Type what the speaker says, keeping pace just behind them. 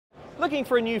Looking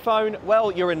for a new phone?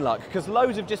 Well, you're in luck, because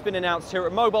loads have just been announced here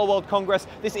at Mobile World Congress,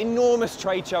 this enormous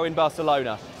trade show in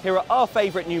Barcelona. Here are our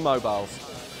favourite new mobiles.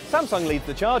 Samsung leads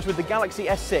the charge with the Galaxy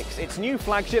S6, its new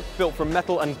flagship built from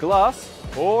metal and glass.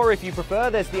 Or if you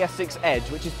prefer, there's the S6 Edge,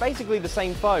 which is basically the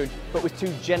same phone, but with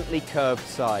two gently curved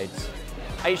sides.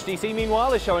 HTC,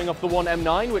 meanwhile, is showing off the One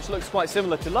M9, which looks quite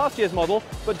similar to last year's model,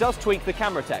 but does tweak the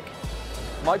camera tech.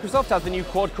 Microsoft has the new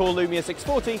quad-core Lumia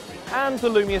 640 and the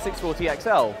Lumia 640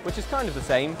 XL, which is kind of the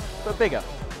same, but bigger.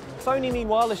 Sony,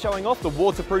 meanwhile, is showing off the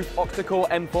waterproof octa-core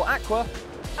M4 Aqua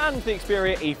and the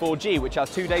Xperia E4G, which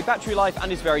has 2-day battery life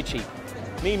and is very cheap.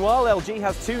 Meanwhile, LG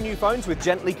has two new phones with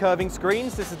gently curving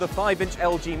screens. This is the 5-inch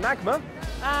LG Magma,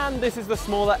 and this is the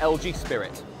smaller LG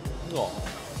Spirit.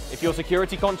 If you're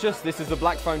security conscious, this is the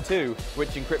Black Phone 2, which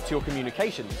encrypts your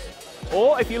communications.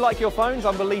 Or if you like your phones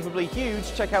unbelievably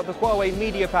huge, check out the Huawei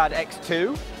MediaPad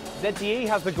X2. ZTE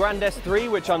has the Grand S3,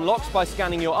 which unlocks by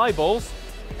scanning your eyeballs.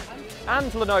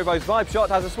 And Lenovo's VibeShot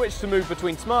has a switch to move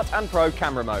between Smart and Pro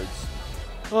camera modes.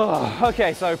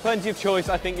 Okay, so plenty of choice,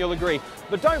 I think you'll agree.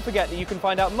 But don't forget that you can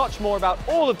find out much more about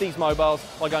all of these mobiles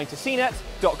by going to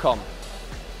cnet.com.